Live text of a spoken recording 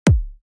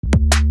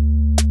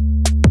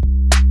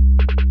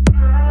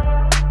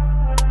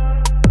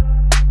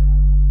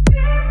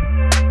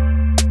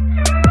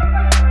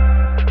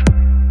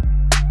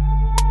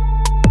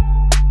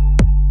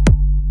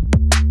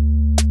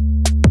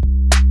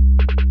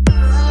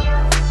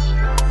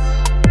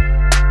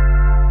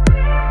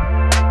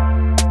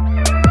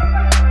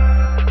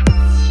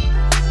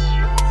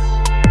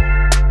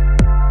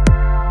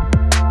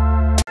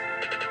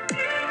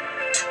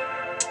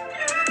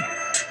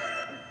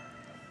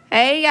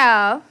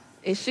y'all.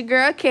 It's your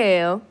girl,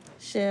 Kel.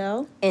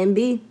 Shell. And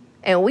B.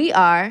 And we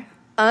are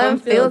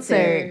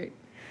Unfiltered.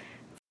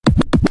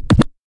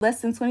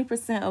 Less than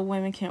 20% of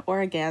women can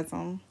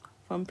orgasm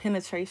from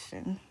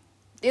penetration.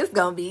 It's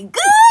gonna be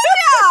good,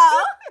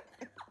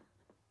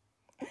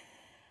 y'all.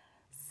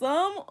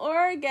 Some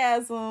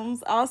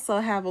orgasms also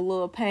have a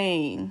little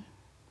pain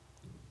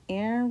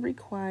and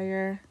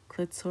require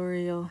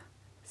clitoral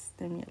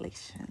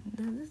stimulation.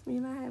 Does this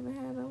mean I haven't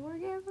had an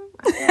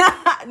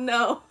orgasm?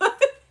 No.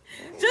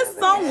 Just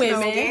some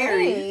women.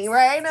 Scary,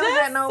 right? I never Just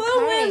had no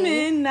some pain.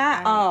 women,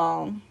 not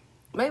all.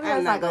 Maybe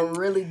that's like a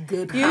really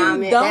good You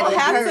comment. don't that it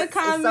have to hurts.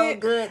 comment. It's so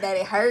good that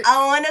it hurts.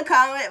 I want to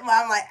comment, but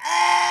I'm like,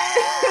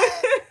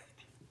 ah.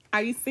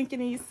 Are you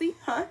sinking in your seat?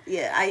 Huh?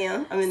 Yeah, I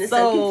am. I'm in the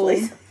second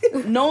place.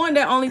 Knowing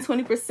that only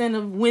 20%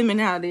 of women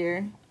out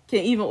there can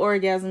even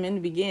orgasm in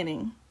the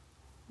beginning.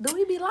 Do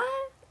we be lying?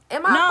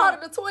 Am I No.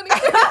 part of the 20?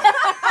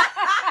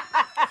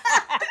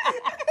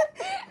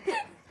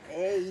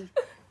 Hey,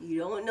 you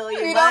don't know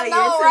your You body don't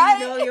know, until right?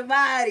 you know your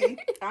body.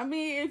 I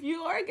mean, if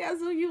you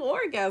orgasm, you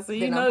orgasm.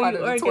 You Then know I'm part you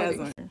of the 20.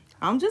 orgasm.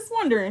 I'm just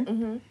wondering,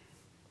 Mm-hmm.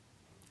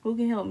 who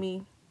can help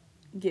me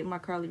get my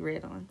curly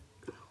red on?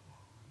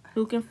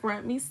 Who can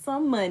front me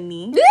some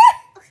money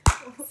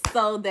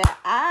so that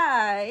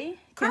I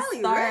can Curly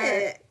start?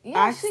 red. Yeah,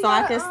 I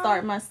can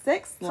start my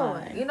sex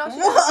line. You know, she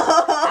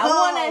I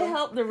want to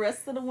help the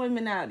rest of the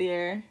women out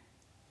there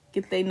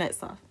get their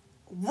nuts off.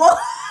 Whoa.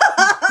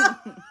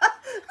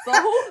 So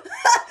who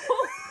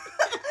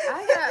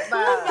I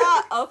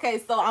got y'all,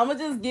 okay, so I'm gonna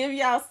just give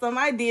y'all some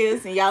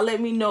ideas and y'all let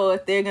me know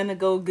if they're gonna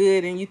go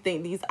good and you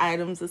think these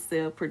items will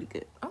sell pretty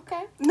good.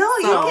 okay. No,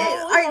 you So-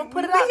 can't. We gonna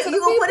put it out to You the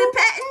gonna put people? it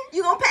patent?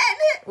 You gonna patent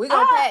it? We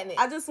gonna patent it.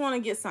 I just want to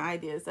get some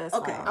ideas. That's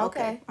Okay. all.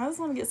 Okay. I just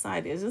want to get some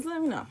ideas. Just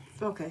let me know.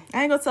 Okay.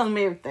 I ain't gonna tell them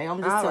everything.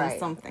 I'm just All telling right.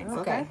 some things.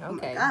 Okay. Okay.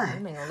 Okay. God.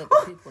 I'm not gonna let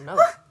the people know.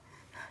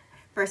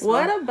 First of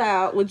What all,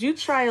 about? Would you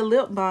try a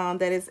lip balm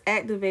that is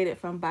activated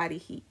from body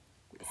heat?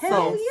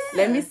 hell So yeah.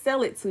 let me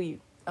sell it to you.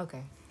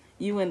 Okay.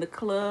 You in the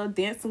club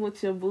dancing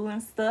with your boo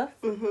and stuff.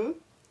 Mm-hmm.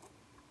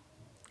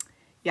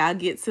 Y'all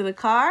get to the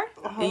car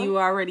and you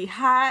already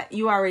hot.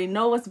 You already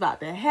know what's about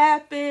to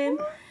happen.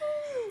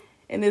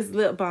 And this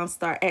lip balm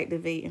start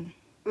activating.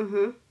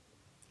 Mm-hmm.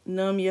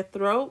 Numb your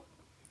throat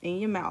and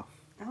your mouth.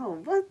 Oh,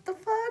 what the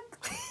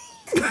fuck?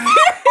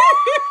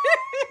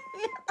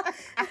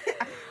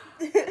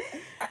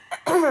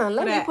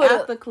 Let me That put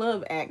after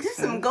club action. Just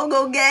some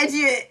go-go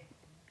gadget.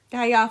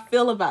 How y'all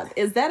feel about it?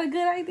 Is that a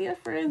good idea,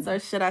 friends, or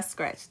should I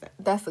scratch that?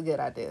 That's a good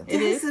idea. It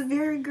That's is. a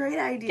very great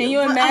idea. Can you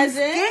but imagine?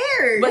 I'm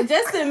scared. But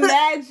just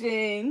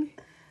imagine,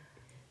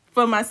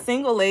 for my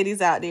single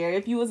ladies out there,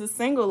 if you was a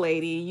single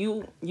lady,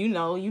 you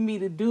know, you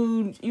meet a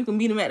dude, you can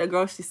meet him at the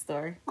grocery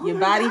store. Oh Your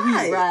my body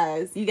God. heat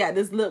rise. You got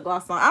this lip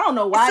gloss on. I don't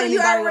know why So you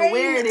anybody already- would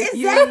wear it if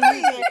Exactly. you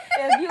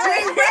if you I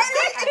ain't ain't ready.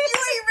 If you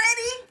ain't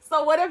ready.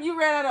 So what if you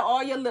ran out of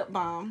all your lip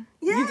balm?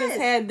 You Yes. just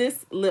had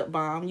this lip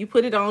balm. You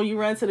put it on, you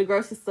run to the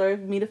grocery store,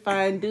 meet a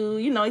fine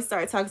dude. You know, he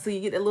start talking so you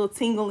get that little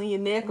tingle in your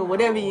neck or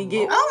whatever you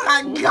get. Oh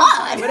my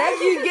God.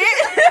 Whatever you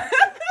get.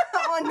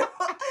 Oh no.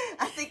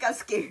 I think I'm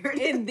scared.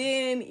 And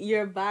then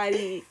your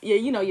body,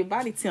 your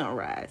body temp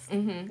rise.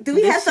 Mm-hmm. Do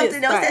we This have something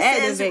shit else start that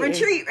says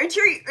activating.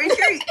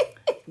 retreat?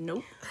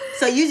 Nope.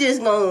 So you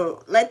just gonna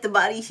let the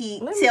body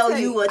heat Let me tell tell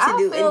you you, what to I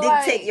do feel and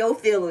dictate like your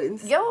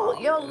feelings.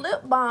 Your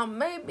lip balm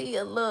may be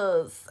a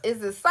little.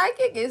 Is it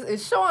psychic?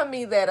 It's showing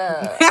me that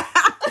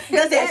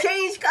Does it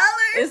change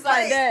colors? It's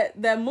like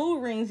that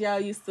mood rings y'all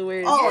used to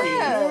wear. Oh,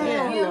 Yeah,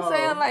 yeah. you know what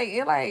I'm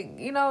saying?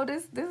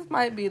 Like, this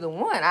might be the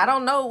one. I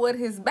don't know what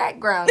his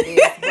background is.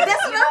 But,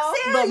 That's what I'm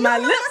saying. But You my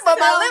know lips, what but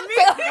my I'm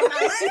lips saying?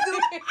 My lips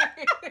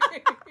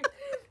do-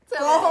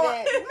 tell me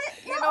that,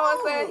 you know what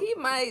I'm saying? He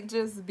might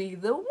just be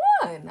the one.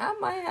 I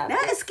might have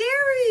That to is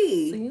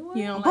scary. see one.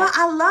 you don't But like.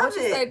 I love What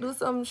you say? it. Do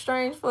something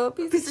strange for a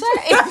piece Piece of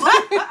of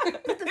change.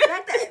 But the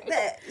fact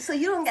that so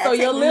you don't got So to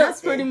take your lips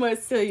nothing. pretty much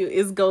tell you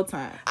it's go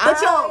time. But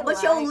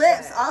your I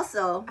lips that.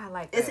 also I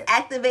like it's that.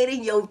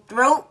 activating your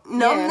throat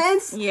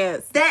numbness.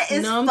 Yes. That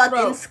is Numb fucking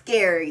throat.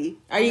 scary.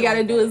 All you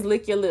gotta do is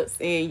lick your lips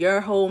and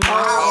your whole mouth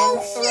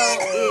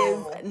Oh,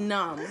 and throat is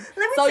numb. me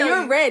So tell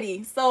you're you.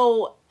 ready.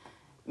 So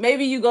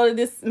maybe you go to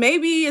this,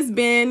 maybe it's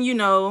been,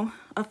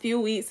 a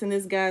few weeks and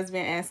this guy's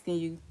been asking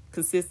you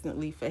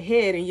consistently for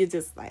head and you're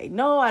just like,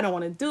 no, I don't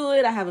want to do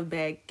it. I have a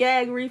bad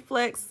gag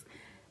reflex.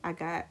 I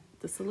got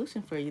the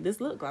solution for you. This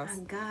lip gloss. Oh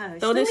my gosh.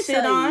 Throw Let this me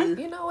shit tell on.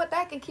 you, You know what?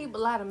 That can keep a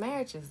lot of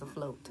marriages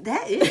afloat.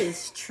 that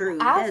is true.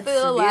 I That's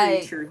feel very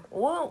like true.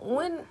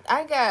 when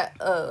I got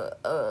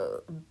a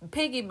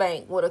piggy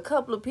bank with a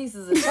couple of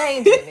pieces of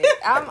change in it,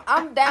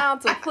 I'm down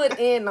to put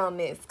in on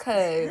this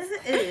because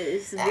It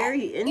is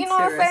very interesting. you know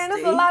what I'm saying.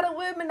 There's a lot of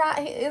women out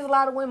here. There's a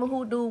lot of women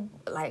who do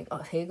like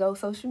here goes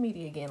social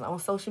media again. On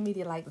social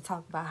media, like to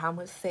talk about how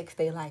much sex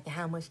they like and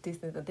how much this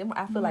and that.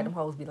 I feel like them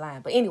hoes be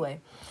lying, but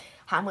anyway.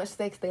 How much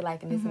sex they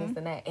like and this and this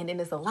and that. And then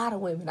there's a lot of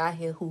women out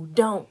here who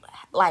don't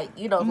like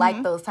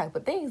those type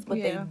of things,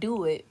 but they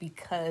do it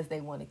because they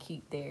want to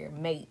keep their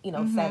mate,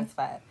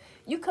 satisfied.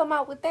 You come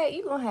out with that,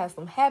 you're going to have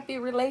some happy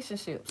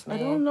relationships, man.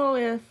 I don't know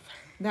if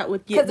that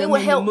would get because them it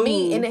would in help the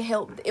me mood.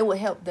 and it would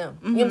help them.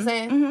 You know what I'm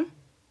saying? Mm-hmm.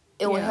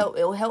 It will Yeah. help.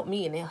 It will help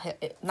me, and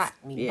not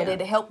me, but Yeah.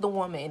 it'll help the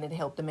woman, and it'll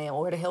help the man,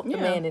 or it'll help the Yeah.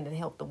 man, and it'll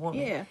help the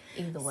woman. Yeah.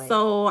 Either way.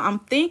 So I'm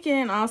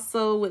thinking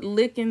also with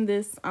licking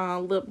this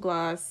lip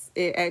gloss,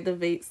 it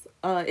activates.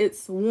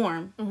 It's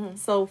warm. Mm-hmm.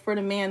 So for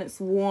the man, it's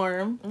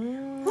warm.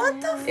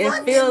 What the fuck?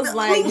 It feels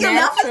like your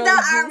mouth is natural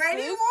not juices.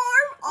 already warm?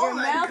 Oh Your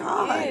my mouth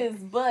god. is,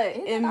 but Is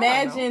it? I don't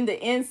imagine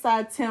the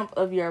inside temp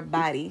of your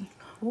body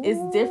is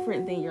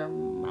different than your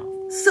mouth.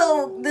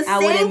 So the I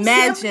would same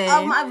imagine, tip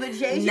of my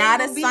vajayjay not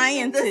will a be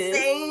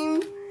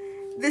scientist.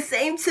 the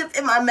same tip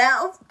in my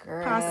mouth.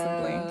 Girl,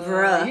 Possibly.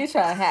 Bruh. You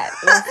trying to hack?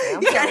 Listen,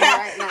 I'm telling you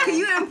right now. Can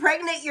you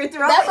impregnate your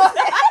throat? That's what,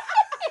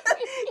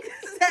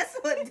 That's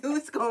what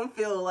dude's gonna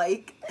feel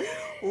like.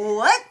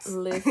 What?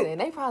 listen,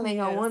 they probably ain't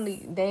gonna Yes.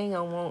 want they ain't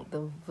gonna want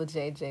the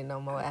vajayjay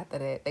no more after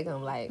that. They gonna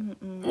be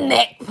like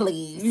neck,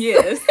 please.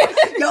 Yes.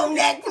 Yo,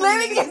 neck, Let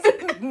me please.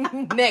 get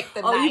neck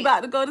tonight. Oh, you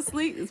about to go to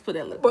sleep? Let's put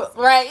that lip. But,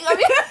 right?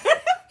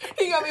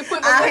 He gonna be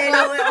putting. I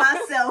handle it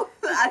myself.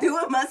 I do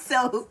it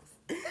myself.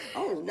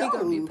 Oh no. He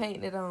gonna be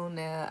painting it on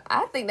there.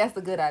 I think that's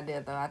a good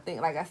idea, though. I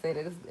think, like I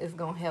said, it's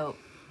gonna help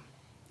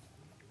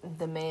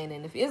the man,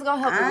 and if it's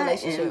gonna help the I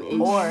relationship am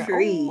more.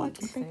 intrigued. I I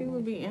think it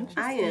would be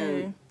interesting. I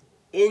am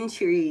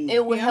intrigued.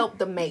 It would Yeah. help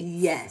the mate.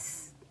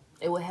 Yes.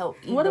 It would help.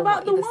 What either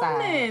about the either woman?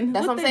 side.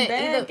 That's with what I'm the saying.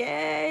 bad Either,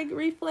 gag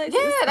reflex.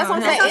 Yeah, that's what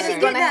I'm That's saying. all It's she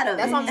gonna getting out of it.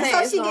 that's what I'm That's saying.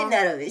 all It's she gonna-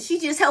 getting out of it. She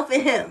just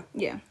helping him.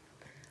 Yeah.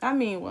 I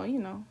mean, well, you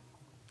know,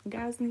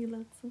 guys need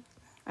love too,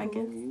 I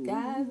guess.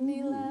 Guys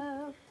need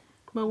love.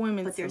 But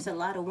women But too. there's a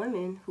lot of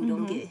women who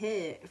don't get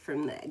hit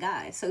from that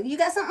guy. So you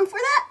got something for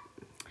that?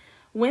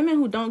 Women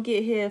who don't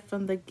get hit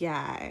from the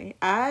guy.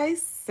 I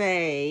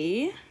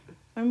say,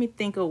 let me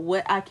think of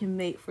what I can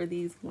make for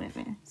these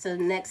women. So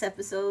the next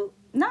episode,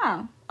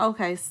 Nah.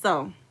 Okay,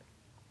 so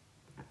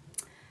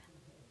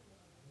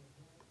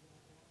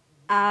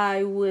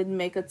I would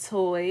make a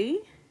toy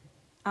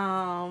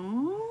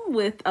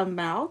with a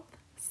mouth,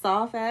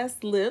 soft ass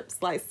lips,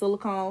 like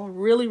silicone,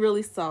 really,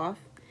 really soft.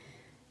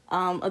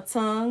 A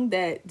tongue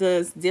that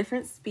does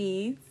different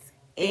speeds.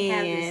 they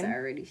have And this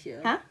already, show.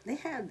 Huh? They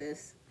have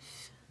this.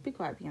 be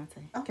quiet,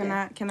 Beyonce. Okay. Can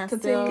I Continue.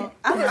 still?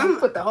 I'm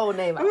Put the whole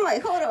name out. I'm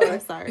like, hold I'm on.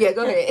 sorry. Yeah,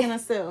 go ahead. Can I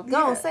still? Go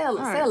on, Yeah. sell it.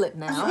 All right. Sell it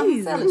now.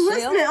 Jesus. Sell I'm it,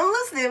 listening. Shell. I'm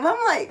listening.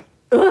 I'm like,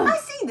 I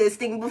see this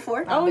thing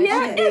before. Oh bet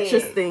yeah, you did.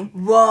 interesting.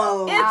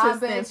 Whoa. Yeah. I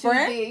Interesting, bet you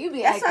friend. did. You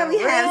be That's why acting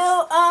we have-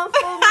 real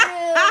unfamiliar.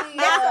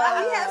 That's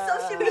why we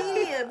have social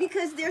media,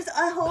 because there's a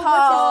whole bunch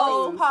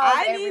Pause. of things. Pause.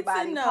 I need to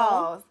Everybody, know.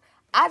 pause.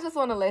 I just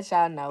want to let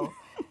y'all know,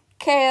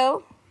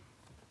 Kel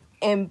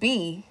and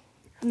B.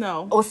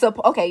 No. Or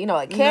okay, you know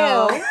what?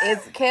 Kel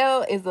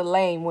No. is a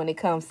lame when it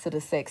comes to the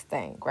sex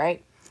thing,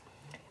 right?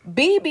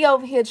 B be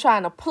over here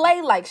trying to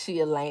play like she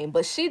a lame,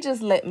 but she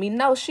just let me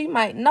know she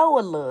might know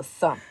a little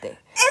something.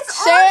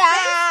 It's Shell, on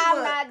I'm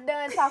Facebook. not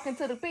done talking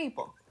to the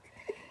people.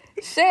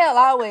 Shell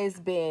always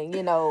been,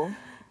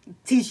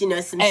 Teaching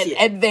us some shit.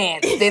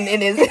 advanced in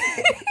this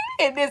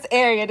in this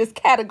area, this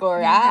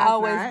category. I have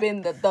always not.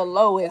 been the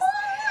lowest.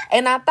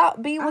 And I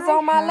thought B was I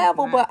on my have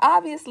level, not. but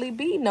obviously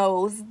B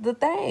knows the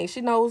thing. She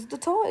knows the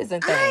toys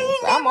and things. ain't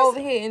I'm never over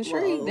here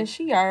intrigued, Whoa. and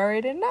she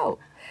already know.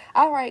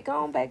 All right,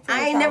 going back to I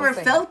what ain't y'all never was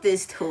saying. felt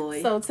this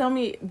toy. So tell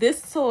me,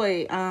 this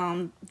toy,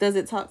 does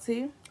it talk to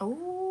you? Ooh.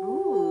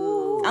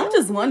 Ooh. I'm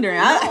just wondering.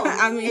 No,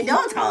 I mean, it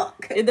don't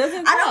talk. It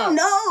doesn't I talk. don't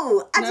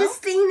know. I No?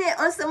 just seen it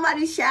on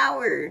somebody's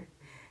shower.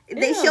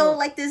 They Ew. showed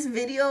like this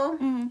video,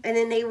 Mm-hmm. and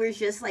then they were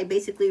just like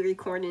basically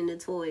recording the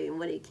toy and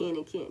what it can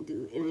and can't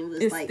do, and it was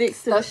It like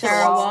sticks to the stuck to the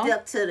shower wall. wall.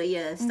 stuck to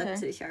the stuck Okay.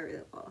 to the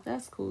shower wall.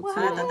 That's cool Well, too.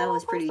 I how thought the that hell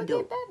was am I pretty supposed to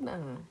dope. get that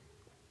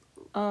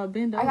done?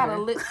 Bend I gotta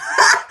over. lick.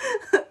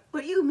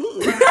 What do you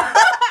mean?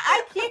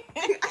 I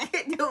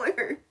can't do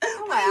it.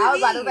 I'm like, I was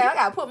about to say, I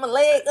gotta put my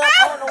leg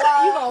up on the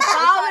wall. You gonna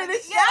fall in the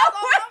Yeah, shower.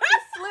 I'm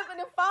just slipping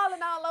and falling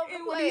all over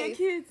And the one of your place.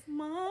 kids,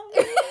 Mom.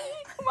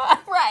 Come on,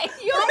 right?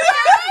 You Mouth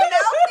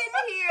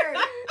in here.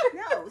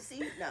 No, see,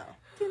 no.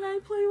 Can I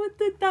play with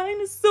the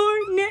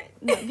dinosaur net?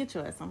 No, get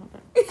your ass on my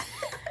back.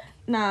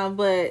 Nah,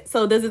 but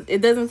so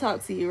it doesn't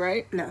talk to you,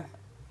 right? No.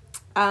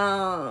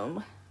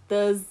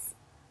 Does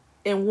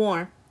and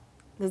warm?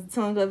 Does the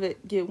tongue of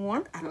it get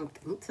warm? I don't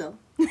think so.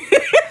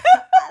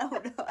 I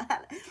don't know.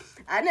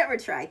 I never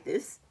tried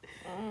this.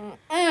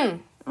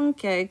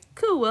 Okay,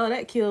 cool. Well,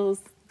 that kills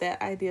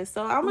that idea.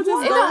 So I'm gonna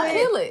just It go don't with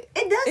kill it.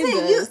 It It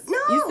doesn't. does.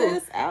 No. You said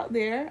it's out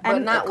there, But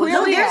not with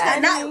No, you there's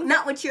guys.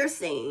 not what you're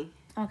saying.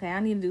 Okay, I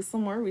need to do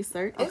some more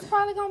research. It's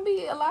probably gonna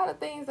be a lot of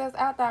things that's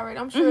out there already.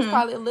 I'm sure it's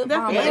probably a lip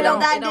balm. Definitely. but Ain't no it don't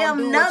do goddamn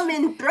what you-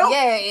 numbing throat.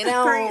 Yeah, it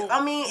don't cream.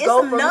 I mean, it's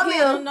go some from numbing.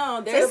 here.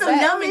 No, there's It's some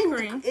numbing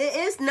numbing cream. It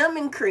is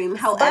numbing cream. But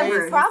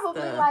However, it's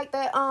probably stuff. like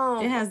that.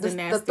 It has the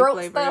nasty throat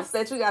flavors. stuff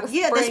that you gotta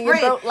Yeah, the spray in your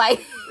spray. throat.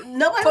 Like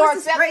nobody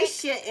wants to spray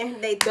chloroseptic. shit in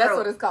their throat. That's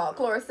what it's called,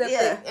 chloroseptic.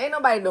 Yeah. Ain't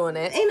nobody doing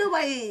that. Ain't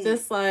nobody.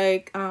 Just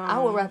like I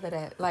would rather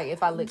that. Like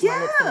if I lick my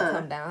lips and it Yeah.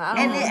 come down. I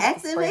don't And want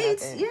it to spray like activates.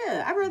 that.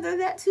 Yeah, I'd rather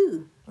that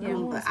too. I Yeah, mean, I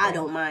but wanna I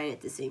don't mind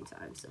at the same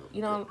time. So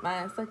You don't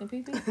mind sucking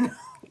pee pee?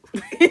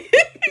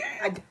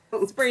 I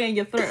don't. spray in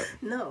your throat.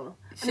 No.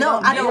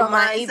 I don't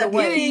mind either sucking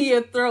way. Get in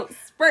your throat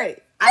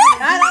spray.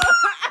 I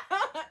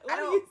What do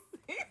don't- you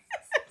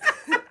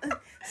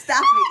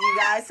Stop it, you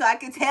guys, so I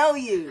can tell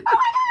you.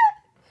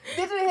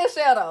 Did you hear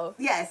Shadow?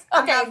 Yes,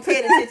 I'm Okay. not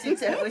paying attention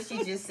to what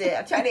she just said.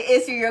 I'm trying to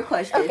answer your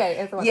question. Okay,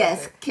 answer my yes,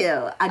 question.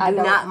 Kill. I do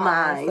don't not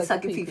mind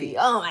sucking pee-pee.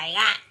 Oh my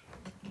god.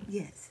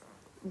 Yes.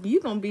 You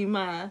gonna be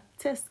my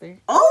tester.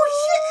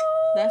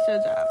 Oh, That's your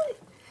job.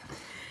 shit.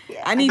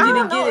 Yeah, I need I you to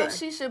don't know get if it.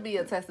 she should be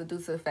a tester due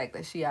to the fact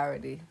that she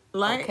already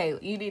Like- okay.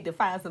 You need to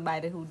find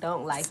somebody who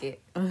don't like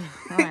it. All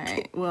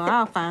right. Well,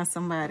 I'll find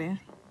somebody.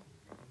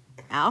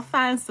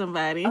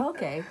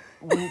 Okay.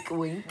 Wink,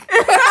 wink.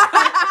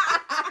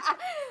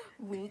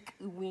 Wink,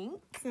 wink.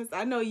 Since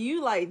I know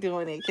you like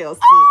doing it, Kelsey.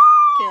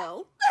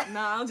 Kel. No,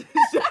 I'm just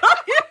joking.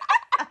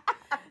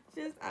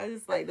 I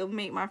just like to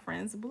make my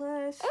friends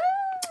blush.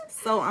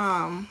 So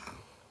I'm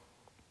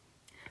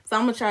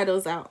gonna try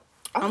those out.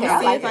 I'm Okay, gonna I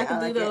see like if I it, can I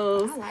do like it.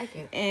 those. I like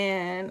it.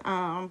 And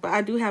but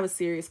I do have a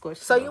serious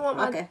question. So though. you want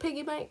my Okay.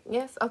 piggy bank?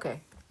 Yes.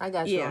 Okay. I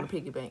got you Yeah. on the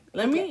piggy bank.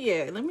 let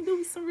me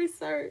do some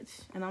research,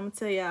 and I'm gonna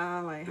tell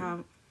y'all like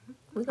how.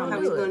 We're How gonna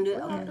we do gonna it. do We're it?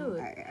 gonna Okay. do All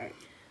it. right.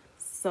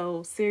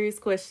 So serious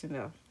question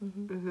though.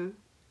 Mm-hmm.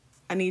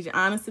 I need your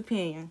honest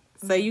opinion.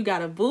 So you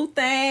got a boo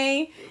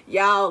thing,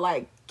 y'all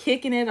like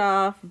kicking it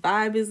off,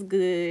 vibe is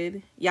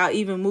good, y'all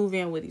even move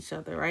in with each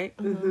other, right?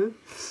 Mm-hmm.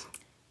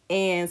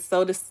 And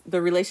so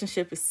the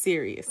relationship is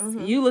serious.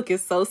 You looking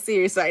so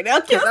serious right now.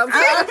 I'm Kim. sorry.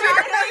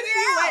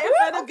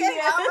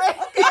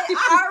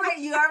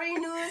 Okay, you already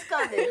knew it was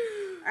coming.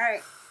 All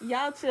right.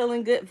 Y'all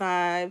chilling, good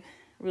vibe,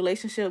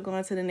 relationship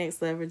going to the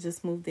next level,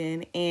 just moved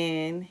in,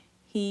 and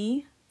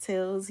he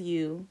tells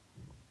you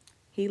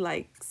he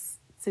likes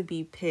to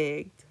be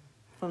pegged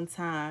from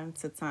time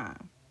to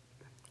time.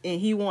 And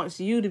he wants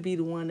you to be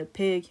the one to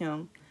peg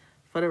him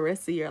for the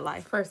rest of your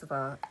life. First of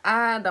all,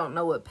 I don't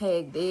know what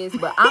pegged is,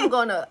 but I'm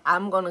gonna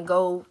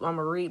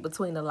read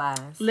between the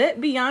lines. Let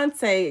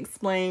Beyonce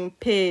explain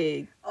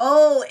peg.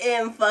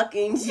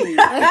 OMG.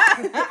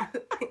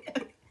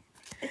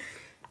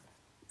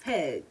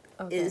 Peg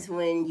Okay. is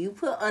when you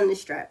put on the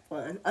strap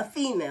on, a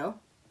female,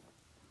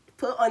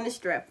 put on the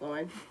strap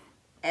on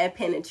and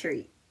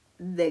penetrate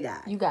the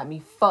guy. You got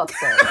me fucked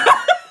up.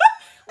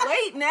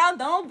 Wait, now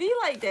don't be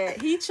like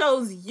that. He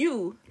chose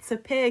you to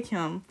peg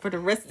him for the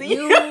rest of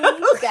You your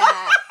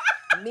got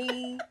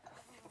me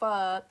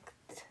fucked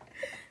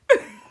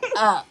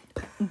up.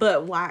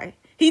 But why?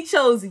 He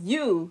chose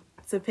you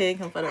to peg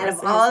him for the Out rest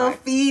of of his all life.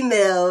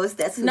 females,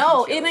 that's who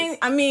No, he it chose. ain't.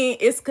 I mean,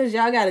 it's because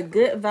y'all got a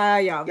good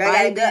vibe. Y'all Y'all got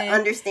a vibing. good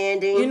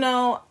understanding. You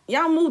know,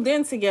 y'all moved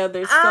in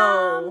together, so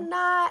I'm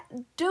not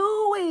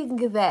doing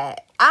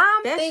that.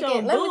 I'm That's thinking,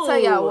 your let me tell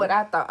y'all boo. what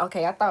I thought.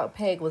 Okay, I thought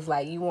peg was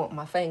like, you want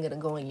my finger to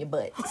go in your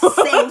butt.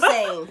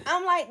 same.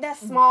 I'm like, that's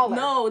smaller.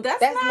 no,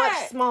 that's That's not,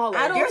 much smaller.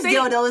 I don't There's think.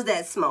 dildos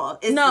that small.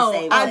 It's No, the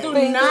same I thing.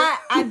 do not.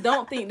 I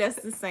don't think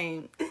that's the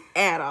same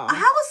at all.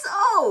 How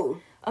so?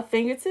 A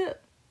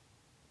fingertip.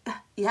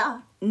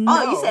 Yeah. No.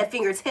 Oh, you said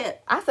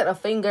fingertip. I said a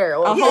finger.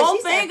 Or A Yeah, whole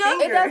she said finger?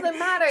 It doesn't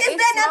matter. Is It's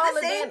that not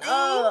smaller the same than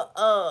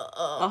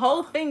A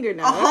whole finger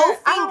now. A whole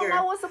I don't finger.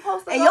 know what's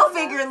supposed to And go your in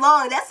finger there.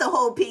 long, that's a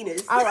whole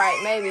penis. All right,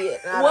 maybe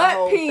not What a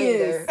whole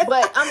penis? finger.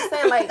 But I'm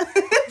saying like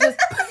just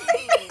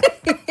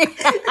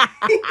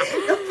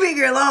Your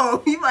finger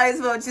long. You might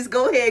as well just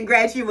go ahead and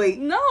graduate.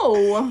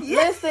 No.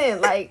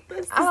 listen, like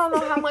I don't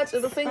know how much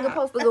of the finger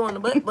supposed to go in the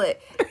butt, but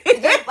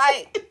just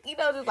like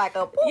just like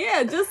a poop.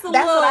 Yeah, just a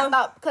That's little. what I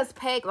thought. Because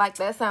peg, like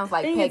that sounds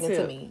like pegging to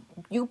Fingertip. me.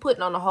 You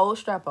putting on a whole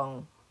strap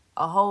on,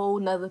 a whole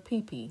nother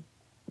pee.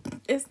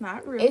 It's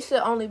not real. It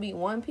should only be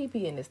one pee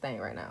in this thing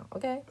right now.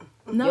 Okay,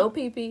 No. your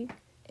pee,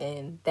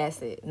 and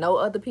that's it. No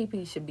other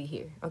pee should be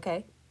here.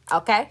 Okay,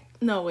 okay.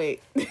 No,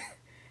 wait.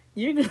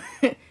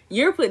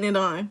 You're putting it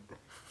on.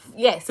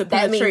 Yes, To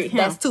that means penetrate him.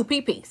 that's two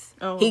pees.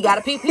 Oh. He got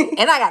a pee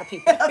and I got a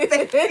pee. A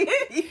fake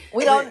pee-pee.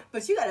 We don't.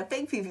 But you got a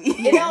fake pee.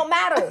 It don't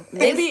matter.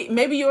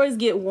 Maybe yours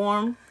get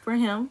warm for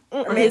him.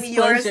 For Maybe his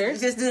yours pleasure.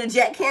 just do the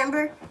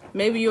jackhammer.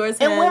 Maybe yours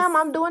And has. where am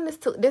I doing this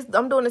to?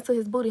 I'm doing this to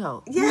his booty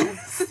hole.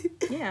 Yes.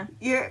 Yeah.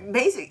 You're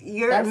That's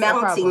the mounting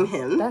problem.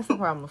 him. That's the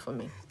problem for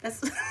me.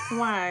 That's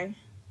Why?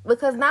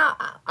 Because now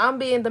I'm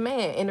being the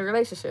man in the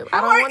relationship.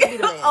 I don't want to be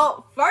the man.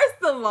 Oh, first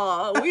of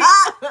all, we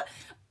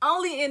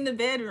only in the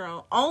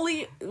bedroom.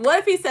 Only. What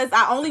if he says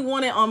I only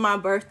want it on my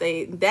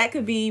birthday? That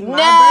could be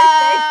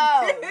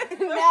my birthday.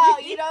 No,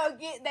 you don't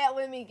get that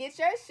with me. Get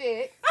your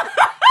shit.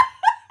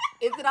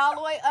 Is it all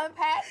the way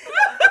unpacked?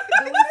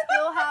 Do we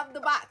still have the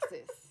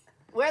boxes?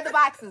 Where the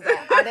boxes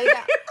at? Are they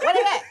down? Where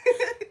they at?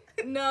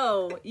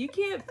 No, you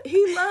can't.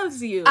 He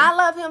loves you. I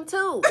love him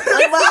too.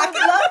 I love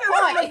him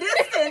from a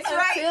distance,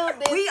 Until right?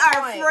 this We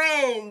are point.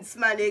 friends,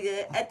 my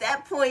nigga. At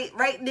that point,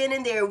 right then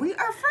and there, we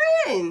are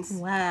friends.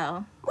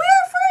 Wow. We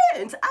are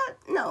friends.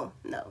 No.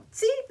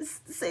 See,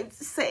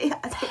 say.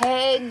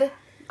 Pegged.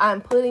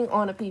 I'm putting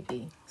on a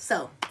pee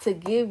So, to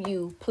give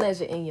you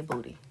pleasure in your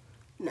booty.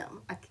 no.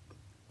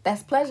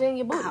 That's pleasure in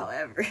your booty.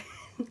 However,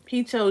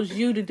 He chose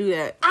you to do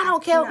that. I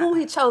don't care who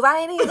he chose. I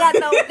ain't even got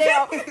no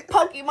damn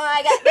Pokemon.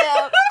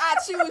 Goddamn, I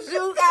choose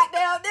you.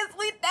 Goddamn,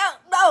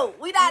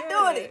 we not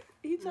doing it.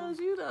 He chose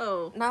you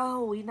though.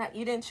 No, we not.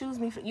 You didn't choose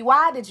me.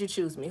 Why did you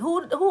choose me?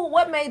 Who?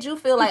 What made you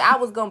feel like I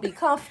was gonna be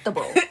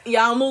comfortable?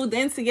 Y'all moved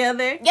in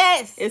together.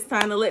 Yes. It's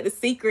time to let the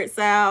secrets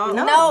out.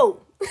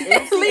 No. Leave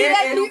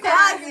that in the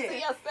closet closet.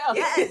 yourself.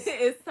 Yes.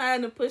 It's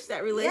time to push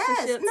that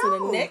relationship to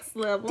the next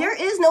level. There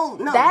is no.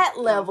 That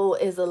level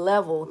is a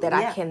level that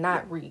I Yeah.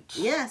 cannot reach.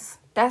 Yes.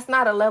 That's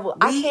not a level.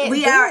 I can't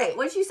we do are. it.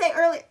 What did you say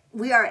earlier?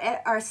 We are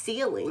at our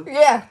ceiling.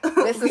 Yeah,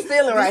 this is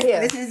ceiling right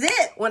here. This is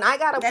it. When I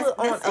gotta put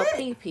on that's a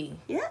it. PP.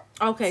 Yeah.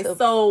 Okay, So-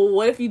 so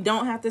what if you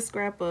don't have to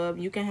scrap up?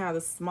 You can have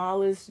the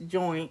smallest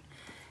joint,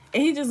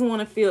 and he just want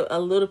to feel a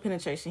little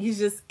penetration. He's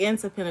just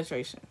into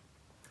penetration.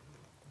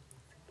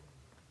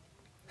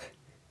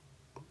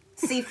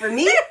 See, for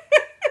me,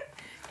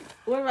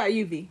 What about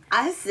you, V?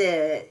 I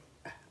said,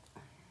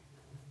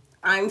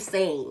 I'm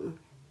saying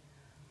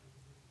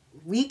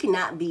we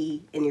cannot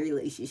be in a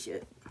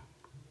relationship.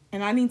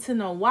 And I need to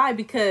know why,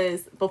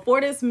 because before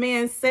this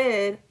man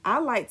said, I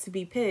like to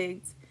be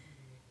pegged,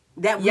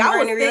 That we y'all were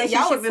was, in a relationship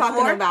y'all was talking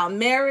before. about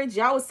marriage.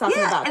 Y'all was talking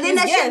Yeah, about and then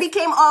kids. that shit Yes,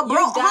 became all you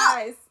broke.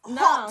 guys,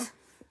 Hot.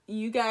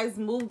 you guys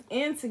moved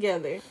in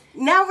together.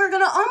 Now we're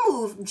gonna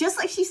unmove, just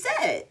like she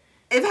said.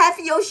 If half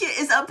of your shit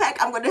is unpacked,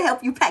 I'm gonna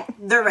help you pack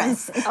the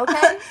rest.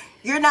 Okay.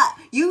 You're not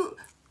you.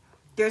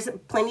 There's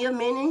plenty of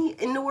men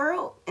in the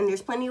world, and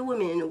there's plenty of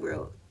women in the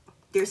world.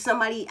 There's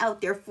somebody out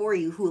there for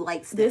you who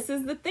likes that. This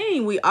is the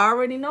thing. We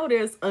already know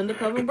there's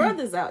undercover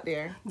brothers out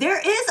there. There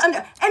is and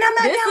I'm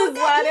not This down is with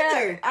why that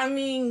either. I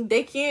mean,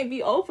 they can't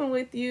be open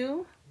with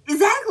you.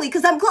 Exactly,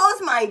 because I'm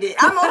closed-minded.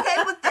 I'm okay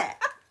with that.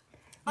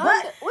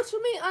 But What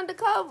you mean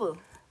undercover?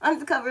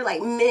 undercover,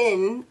 like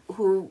men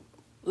who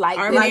Like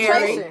Are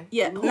penetration. married.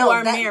 Yeah, who No,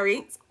 are that-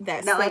 married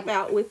that that, step like,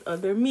 out with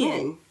other men.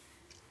 men.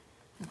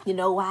 You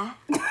know why?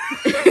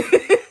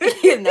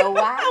 You know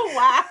why?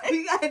 Why?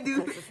 We gotta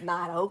do. It's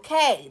not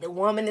okay. The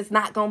woman is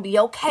not gonna be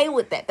okay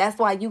with that. That's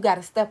why you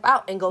gotta step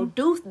out and go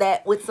do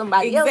that with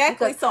somebody else.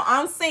 Exactly. Because So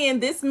I'm saying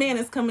this man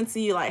is coming to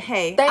you like,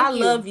 hey, thank I you.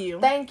 love you.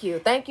 Thank you.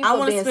 Thank you I for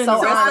want to being spend so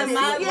the rest honest. of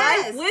my with me.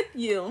 Yes. life with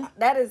you.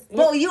 That is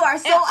Well, you are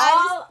so And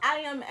honest. all I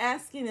am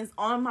asking is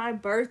on my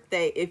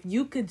birthday, if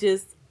you could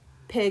just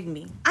peg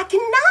me. I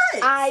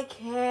cannot. I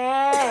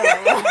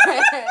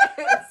can't.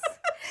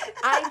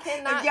 I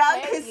cannot. If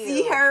y'all peg could you.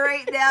 see her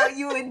right now,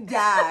 you would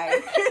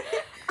die.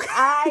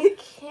 I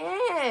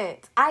can't.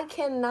 I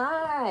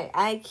cannot.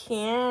 I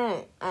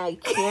can't. I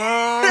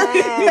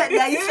can't.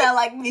 Now you sound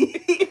like me.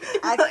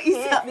 I You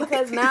can't sound like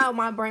because me. now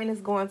my brain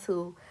is going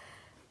to.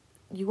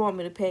 You want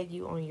me to peg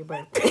you on your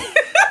birthday?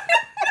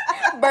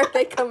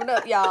 Birthday coming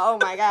up, y'all. Oh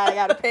my God, I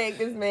gotta peg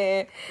this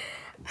man.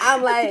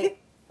 I'm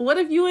like, What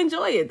if you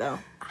enjoy it though?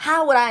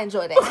 how would I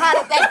enjoy that? How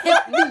does that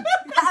help me?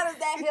 How does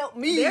that help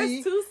me?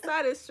 There's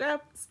two-sided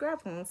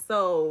scrap-ons.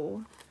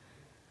 So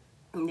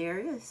There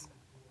it is.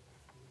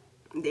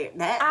 There,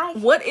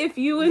 what if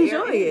you there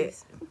enjoy it?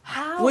 is.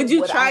 How Would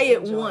you would try I it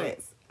enjoy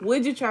once?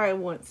 Would you try it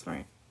once,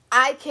 Frank?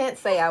 I can't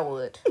say I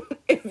would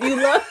If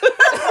you love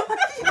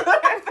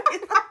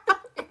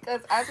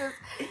because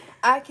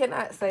I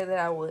cannot say that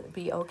I would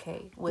be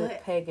okay with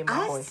But pegging my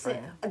I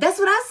boyfriend. said- that's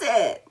what I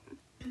said.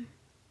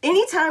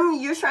 Anytime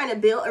you're trying to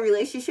build a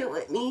relationship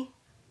with me,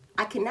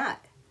 I cannot.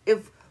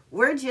 If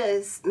we're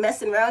just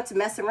messing around to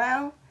mess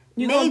around,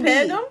 you maybe. gonna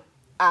peg them?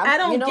 I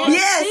don't you know get what?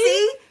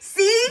 it. Yeah,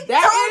 see,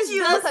 That told is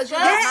you. the Because you're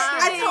That-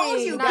 not I told mine.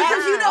 you You're because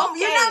not you don't. mine.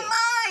 You're Okay. not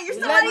mine. You're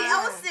You're somebody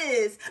not mine.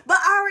 else's. But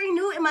I already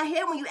knew in my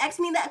head when you asked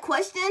me that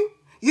question,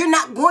 you're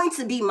not going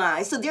to be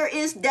mine. So there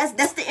is. That's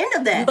the end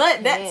of that.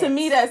 But that to Yes.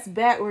 me, that's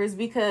backwards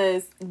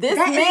because this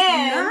That is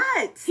man,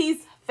 not. he's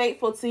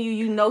faithful to you.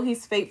 You know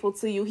he's faithful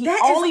to you. He That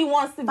is only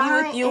wants to be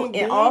fine with you, and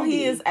and all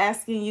he dandy. is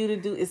asking you to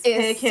do is Is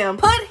peg him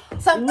Put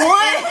some Let's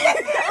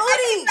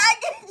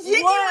not get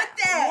jiggy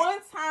with that. one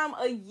time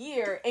a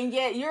year, and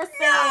yet you're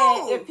saying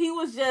No. if he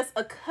was just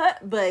a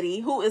cut buddy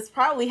who is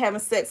probably having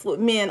sex with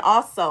men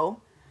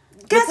also.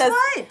 Guess because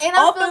what? And I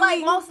feel openly-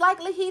 like most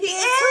likely he did He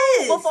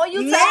too. is. Before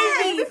you Yes,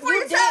 tell me, before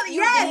you did- tell me,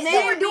 yes, did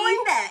they were that. doing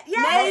that.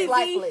 Yes. Maybe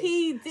likely.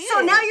 he did.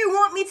 So now you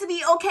want me to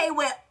be okay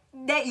with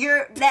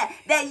that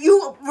that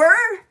you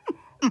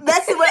were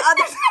messing with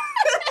other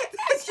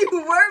that you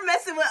were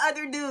messing with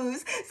other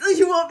dudes. So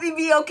you want me to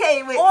be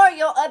okay with Or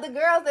your other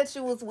girls that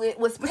you was with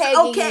was pegging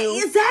okay, you.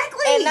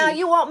 exactly. And now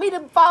you want me to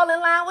fall in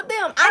line with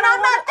them. and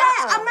I'm not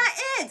that. Uh-uh. I'm not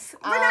it.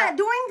 We're not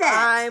doing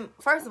that.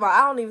 First of all,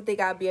 I don't even think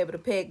I'd be able to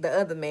peg the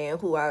other man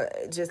who I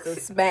just a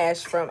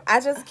smash from. I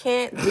just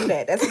can't do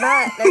that. That's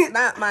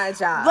not my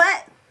job.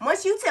 But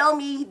once you tell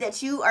me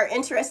that you are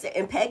interested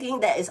in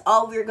pegging, that is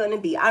all we're going to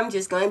be. I'm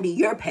just going to be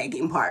your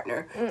pegging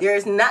partner.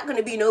 There's not going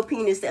to be no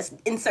penis that's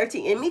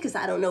inserting in me because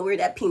I don't know where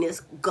that penis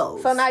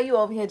goes. So now you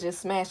over here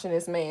just smashing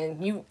this man.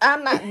 You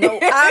I'm love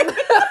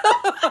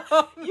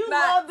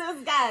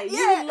this guy.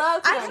 Yeah, You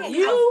love I him. can't-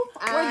 You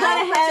I- were I- gonna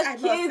I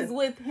have love kids him.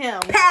 with him.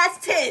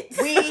 Past tense.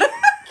 we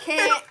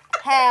can't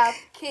have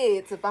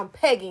kids if I'm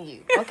pegging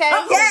you. Okay?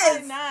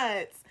 Yes. Why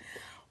not?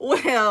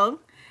 Well,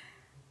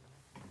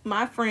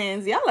 My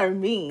friends, y'all are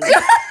mean.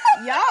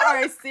 Y'all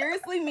are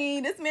seriously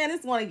mean. This man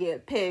is going to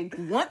get pegged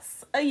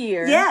once a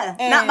year. Yeah,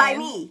 not by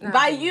me.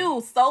 By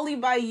you, solely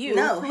by you.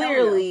 No,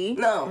 clearly.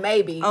 no.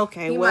 Maybe.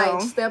 Okay, he well.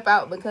 might step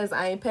out because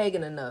I ain't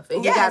pegging enough,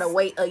 and Yes. you gotta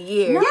wait a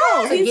year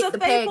No, to he's get a the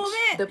peg. faithful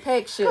man. The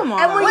peg shit. Come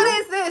on. And when What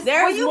you- is this?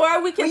 There's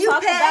more we can when you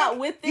talk peg, about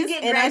with you this,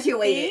 get and I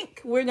graduated.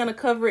 think we're gonna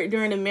cover it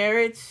during the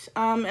marriage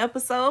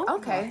episode.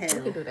 Okay, Oh,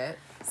 we can do that.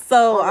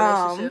 So Or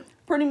relationship.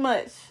 pretty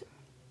much,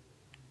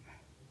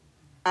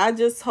 I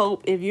just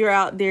hope if you're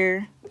out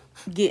there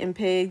getting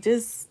pegged,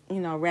 just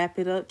wrap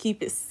it up,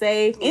 keep it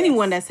safe. Yes.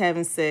 Anyone that's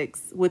having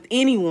sex with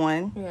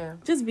anyone, Yeah.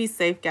 just be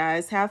safe,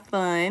 guys. Have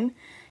fun.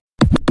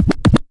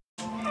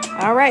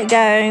 All right,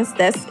 guys,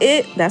 that's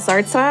it. That's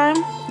our time.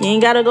 You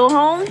ain't gotta go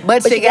home.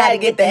 But you gotta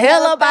get the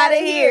hell up out of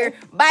here.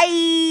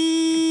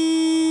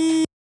 Bye.